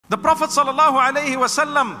The Prophet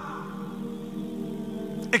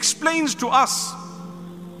ﷺ explains to us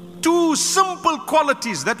two simple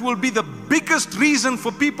qualities that will be the biggest reason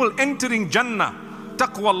for people entering Jannah.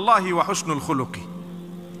 Taqwallahi wa husnul khuluqi.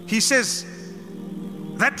 He says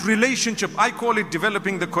that relationship, I call it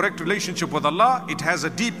developing the correct relationship with Allah. It has a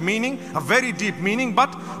deep meaning, a very deep meaning,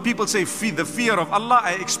 but people say the fear of Allah.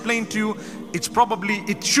 I explained to you,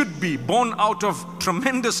 it should be born out of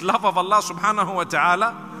tremendous love of Allah subhanahu wa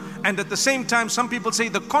ta'ala. And at the same time, some people say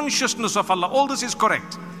the consciousness of Allah. All this is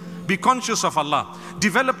correct. Be conscious of Allah.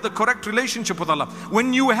 Develop the correct relationship with Allah.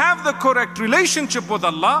 When you have the correct relationship with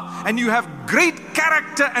Allah and you have great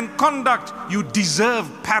character and conduct, you deserve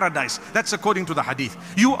paradise. That's according to the hadith.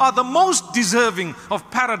 You are the most deserving of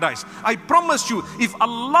paradise. I promise you, if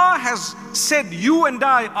Allah has said you and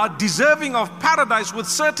I are deserving of paradise with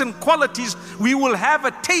certain qualities, we will have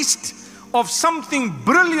a taste of something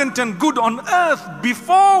brilliant and good on earth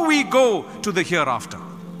before we go to the hereafter.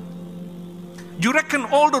 You reckon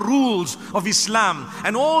all the rules of Islam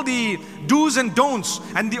and all the do's and don'ts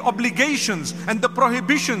and the obligations and the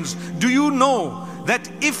prohibitions, do you know that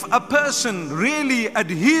if a person really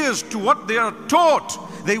adheres to what they are taught,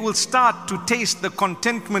 they will start to taste the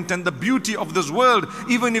contentment and the beauty of this world,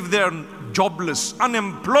 even if they are jobless,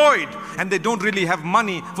 unemployed, and they don't really have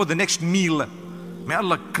money for the next meal. May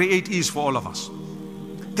Allah create ease for all of us.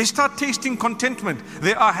 They start tasting contentment.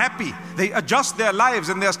 They are happy. They adjust their lives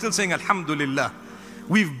and they are still saying, Alhamdulillah.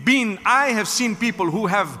 I have seen people who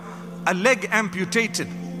have a leg amputated.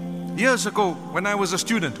 Years ago, when I was a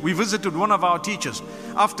student, we visited one of our teachers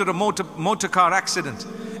after a motor car accident,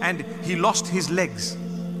 and he lost his legs.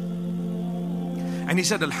 And he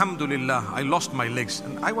said, Alhamdulillah, I lost my legs.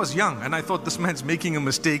 And I was young and I thought, this man's making a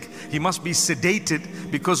mistake. He must be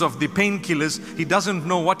sedated because of the painkillers. He doesn't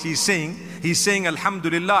know what he's saying. He's saying,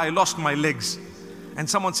 Alhamdulillah, I lost my legs. And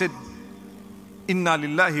someone said, Inna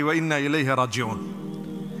lillahi wa inna ilayhi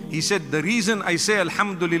raji'un. He said, the reason I say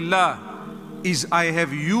Alhamdulillah is I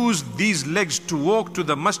have used these legs to walk to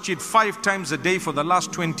the masjid 5 times a day for the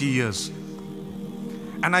last 20 years.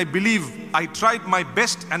 And I believe I tried my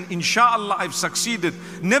best, and inshallah I've succeeded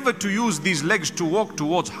never to use these legs to walk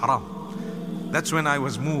towards haram. That's when I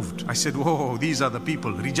was moved. I said, whoa, these are the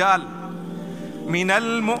people. Rijal. من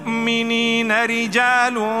المؤمنين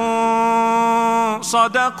رجال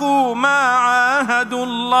صدقوا ما عاهدوا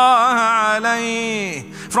الله عليه.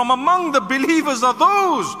 From among the believers are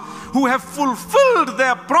those who have fulfilled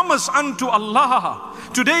their promise unto Allah.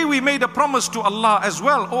 Today we made a promise to Allah as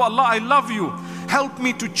well. Oh Allah, I love you. Help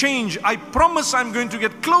me to change. I promise I'm going to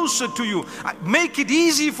get closer to you. Make it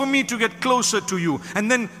easy for me to get closer to you.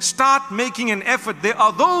 And then start making an effort. There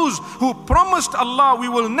are those who promised Allah, we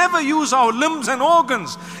will never use our limbs and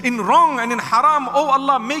organs in wrong and in haram. Oh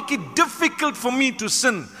Allah, make it difficult for me to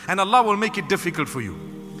sin. And Allah will make it difficult for you.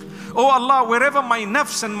 Oh Allah, wherever my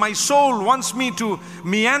nafs and my soul wants me to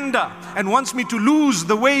meander and wants me to lose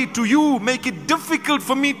the way to you, make it difficult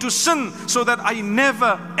for me to sin so that I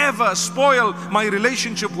never ever spoil my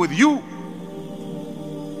relationship with you.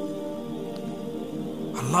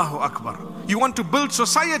 Allahu Akbar. You want to build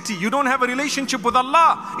society, you don't have a relationship with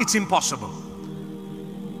Allah, it's impossible.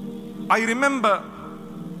 I remember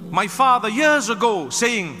my father years ago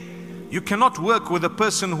saying, you cannot work with a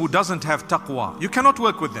person who doesn't have taqwa. You cannot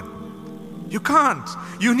work with them. You can't.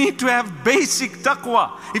 You need to have basic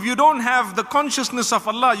taqwa. If you don't have the consciousness of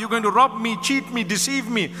Allah, you're going to rob me, cheat me, deceive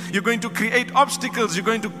me. You're going to create obstacles. You're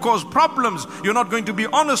going to cause problems. You're not going to be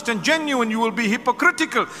honest and genuine. You will be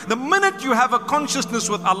hypocritical. The minute you have a consciousness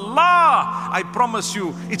with Allah, I promise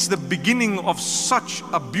you, it's the beginning of such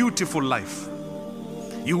a beautiful life.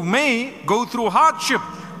 You may go through hardship.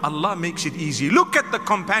 Allah makes it easy. Look at the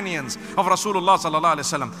companions of Rasulullah sallallahu alaihi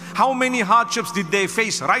wasallam. How many hardships did they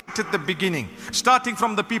face right at the beginning? Starting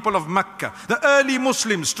from the people of Mecca. The early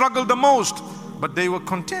Muslims struggled the most, but they were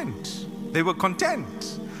content. They were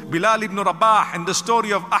content. Bilal ibn Rabah and the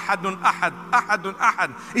story of Ahadun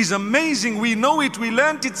Ahad is amazing. We know it. We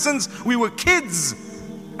learned it since we were kids.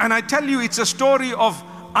 And I tell you, it's a story of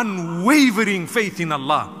unwavering faith in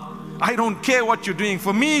Allah. I don't care what you're doing.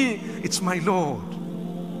 For me, it's my Lord.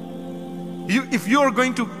 If you're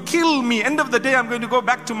going to kill me, end of the day I'm going to go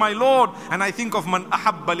back to my Lord. And I think of man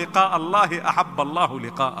ahabba liqa Allahi ahabba Allahu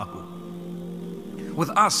liqa'ahu. With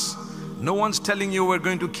us, no one's telling you we're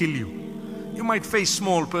going to kill you. You might face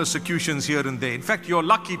small persecutions here and there. In fact, you're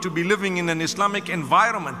lucky to be living in an Islamic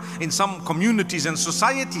environment in some communities and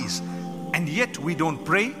societies. And yet we don't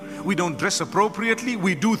pray. We don't dress appropriately.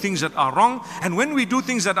 We do things that are wrong. And when we do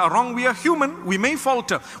things that are wrong, we are human. We may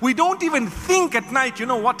falter. We don't even think at night, you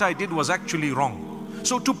know, what I did was actually wrong.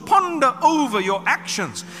 So to ponder over your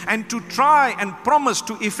actions and to try and promise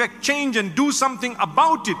to effect change and do something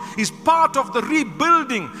about it is part of the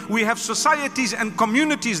rebuilding. We have societies and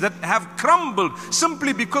communities that have crumbled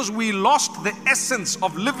simply because we lost the essence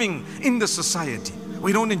of living in the society.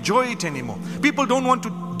 We don't enjoy it anymore. People don't want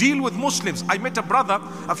to deal with Muslims. I met a brother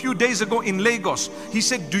a few days ago in Lagos. He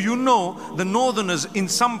said, do you know the northerners in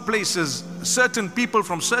some places, certain people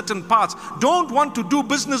from certain parts don't want to do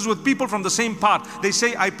business with people from the same part. They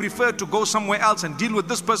say, I prefer to go somewhere else and deal with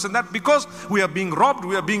this person, that, because we are being robbed,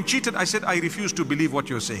 we are being cheated. I said, I refuse to believe what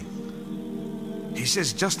you're saying. He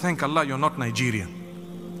says, just thank Allah you're not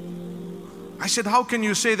Nigerian. I said, how can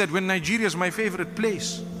you say that when Nigeria is my favorite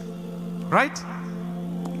place? Right?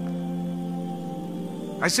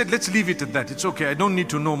 I said, let's leave it at that. It's okay. I don't need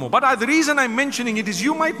to know more. But the reason I'm mentioning it is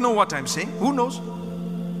you might know what I'm saying. Who knows?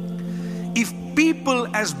 If people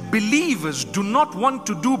as believers do not want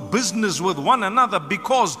to do business with one another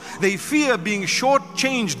because they fear being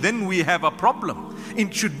shortchanged, then we have a problem.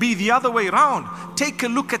 It should be the other way around. Take a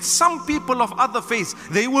look at some people of other faiths.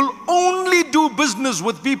 They will only do business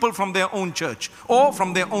with people from their own church or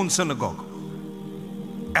from their own synagogue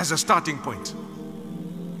as a starting point.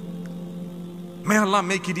 May Allah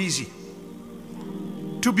make it easy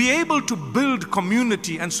to be able to build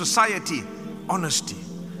community and society, honesty,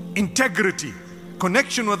 integrity,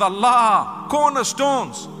 connection with Allah,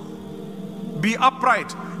 cornerstones. Be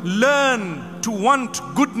upright, learn to want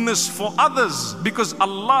goodness for others, because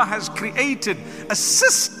Allah has created a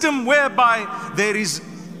system whereby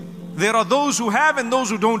there are those who have and those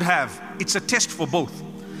who don't have. It's a test for both.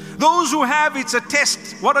 Those who have, it's a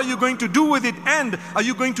test. What are you going to do with it? And are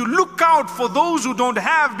you going to look out for those who don't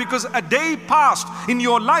have? Because a day passed in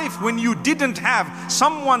your life when you didn't have.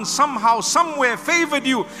 Someone, somehow, somewhere favored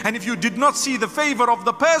you. And if you did not see the favor of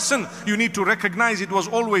the person, you need to recognize it was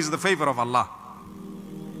always the favor of Allah.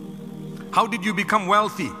 How did you become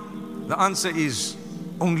wealthy? The answer is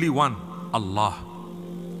only one: Allah.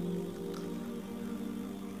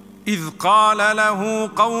 إذ قال له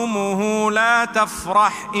قومه لا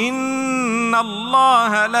تفرح إن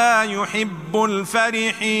الله لا يحب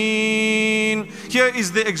الفرحين. Here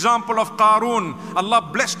is the example of Qarun. Allah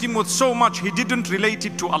blessed him with so much, he didn't relate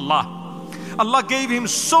it to Allah. Allah gave him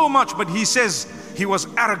so much, but he says he was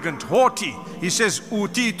arrogant, haughty. He says,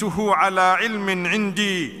 أوتيته على علم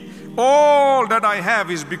عندي. All that I have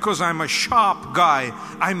is because I'm a sharp guy,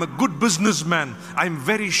 I'm a good businessman, I'm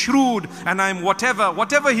very shrewd, and I'm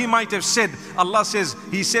whatever he might have said. Allah says,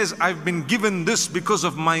 he says, I've been given this because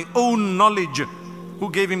of my own knowledge. Who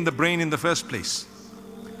gave him the brain in the first place?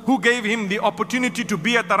 Who gave him the opportunity to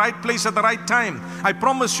be at the right place at the right time? I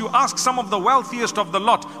promise you, ask some of the wealthiest of the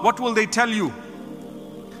lot, what will they tell you?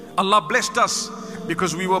 Allah blessed us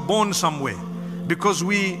because we were born somewhere, because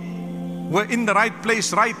we were in the right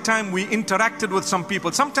place, right time, we interacted with some people.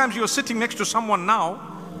 Sometimes you're sitting next to someone now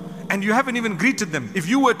and you haven't even greeted them. If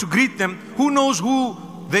you were to greet them, who knows who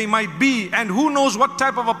they might be, and who knows what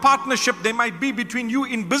type of a partnership they might be between you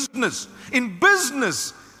in business. In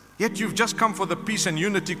business, yet you've just come for the Peace and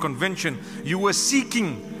Unity Convention. You were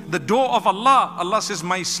seeking the door of Allah. Allah says,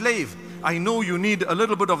 my slave, I know you need a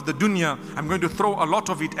little bit of the dunya. I'm going to throw a lot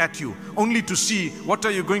of it at you, only to see what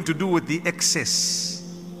are you going to do with the excess.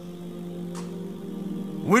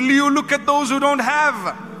 Will you look at those who don't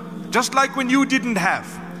have, just like when you didn't have?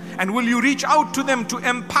 And will you reach out to them to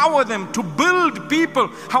empower them, to build people?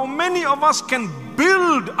 How many of us can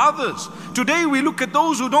build others? Today we look at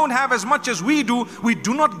those who don't have as much as we do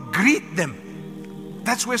not greet them.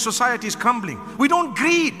 That's where society is crumbling. We don't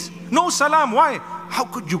greet. No salam. Why? How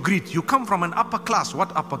could you greet? You come from an upper class.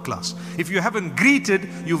 What upper class? If you haven't greeted,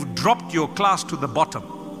 you've dropped your class to the bottom.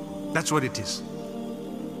 That's what it is.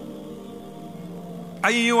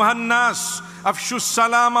 أيها الناس أفشوا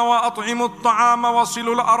السلام وأطعموا الطعام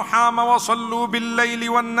وصلوا الأرحام وصلوا بالليل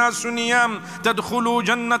والناس نيام تدخلوا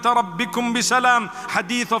جنة ربكم بسلام.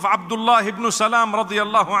 Hadith of Abdullah ibn Salam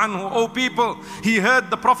radiyallahu anhu. Oh people, he heard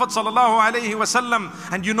the Prophet sallallahu alayhi wasallam,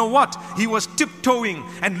 and you know what? He was tiptoeing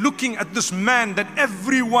and looking at this man that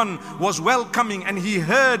everyone was welcoming, and he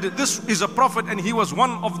heard this is a prophet, and he was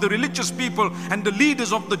one of the religious people and the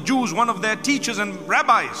leaders of the Jews, one of their teachers and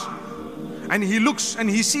rabbis. And he looks and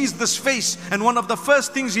he sees this face, and one of the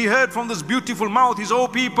first things he heard from this beautiful mouth is, oh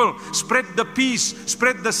people, spread the peace,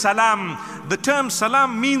 spread the salam. The term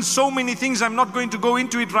salam means so many things. I'm not going to go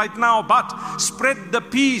into it right now, but spread the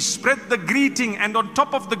peace, spread the greeting, and on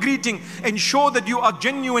top of the greeting, ensure that you are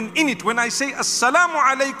genuine in it. When I say assalamu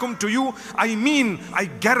alaikum to you, I mean I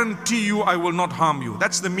guarantee you I will not harm you.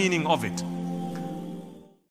 That's the meaning of it.